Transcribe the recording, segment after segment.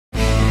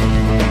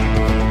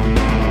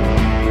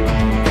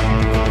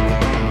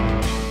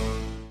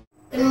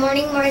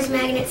Mars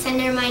Magnet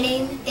Center. My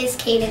name is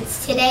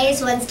Cadence. Today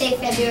is Wednesday,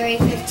 February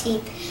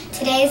 15th.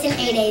 Today is an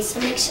A-Day, so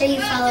make sure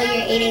you follow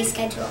your A-Day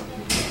schedule.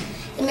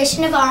 The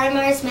mission of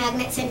Mars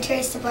Magnet Center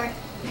is to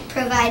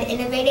provide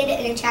innovative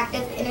and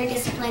attractive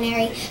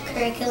interdisciplinary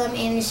curriculum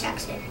and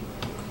instruction.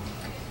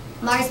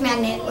 Mars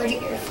Magnet, where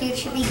your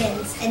future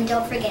begins, and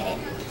don't forget it.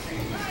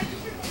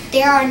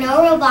 There are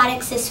no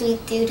robotics this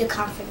week due to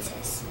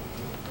conferences.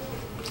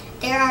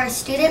 There are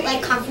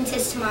student-led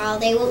conferences tomorrow.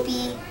 They will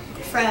be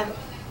from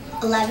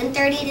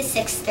 11:30 to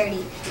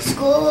 6:30.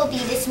 School will be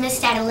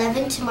dismissed at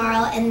 11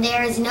 tomorrow, and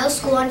there is no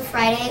school on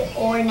Friday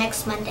or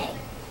next Monday.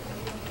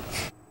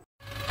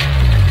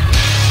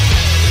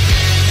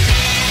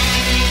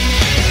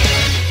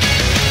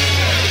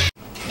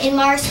 In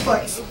Mars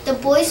Sports, the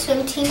boys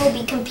swim team will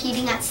be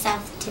competing at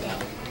South today.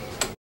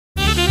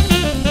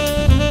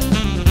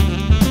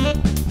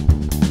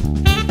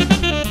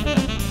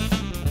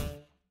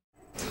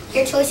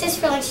 Your choices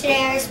for lunch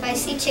today are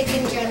spicy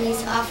chicken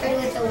drummies offered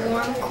with a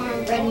warm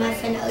cornbread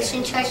muffin,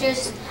 ocean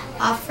treasures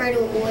offered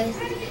with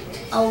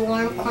a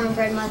warm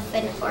cornbread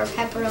muffin, or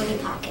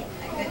pepperoni pocket.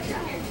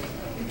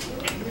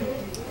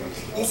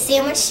 The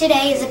sandwich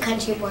today is a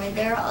country boy.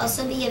 There will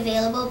also be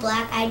available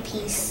black-eyed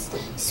peas,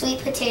 sweet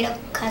potato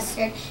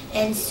custard,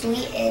 and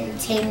sweet and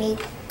tangy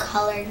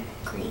colored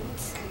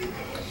greens.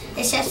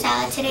 The chef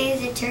salad today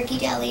is a turkey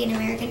deli and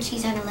American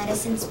cheese on a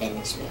lettuce and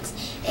spinach mix.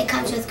 It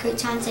comes with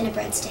croutons and a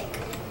breadstick.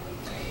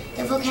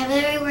 The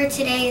vocabulary word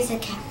today is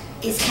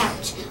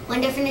couch.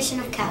 One definition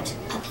of couch: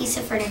 a piece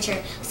of furniture.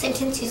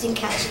 Sentence using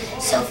couch.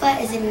 Sofa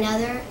is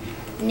another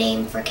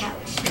name for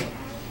couch.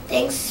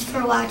 Thanks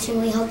for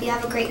watching. We hope you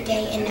have a great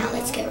day, and now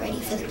let's get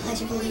ready for the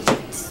Pledge of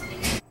Allegiance.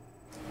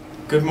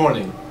 Good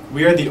morning.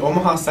 We are the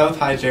Omaha South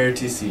High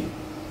JRTC.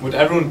 Would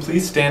everyone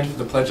please stand for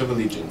the Pledge of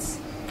Allegiance?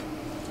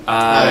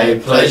 I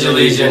pledge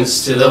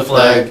allegiance to the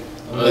flag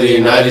of the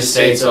United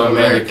States of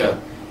America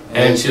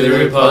and to the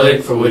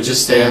republic for which it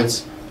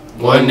stands,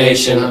 one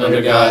nation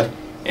under God,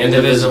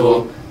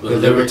 indivisible,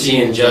 with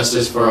liberty and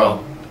justice for all.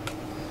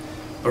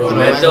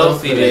 Prometo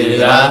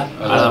fidelidad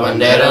a la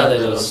bandera de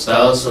los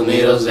Estados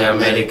Unidos de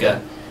América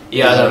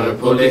y a la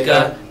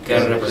república que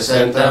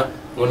representa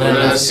una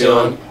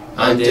nación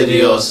ante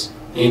Dios,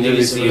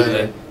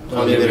 indivisible,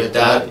 con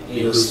libertad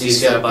y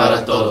justicia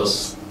para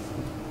todos.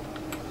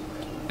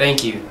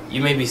 Thank you.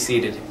 You may be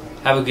seated.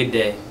 Have a good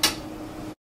day.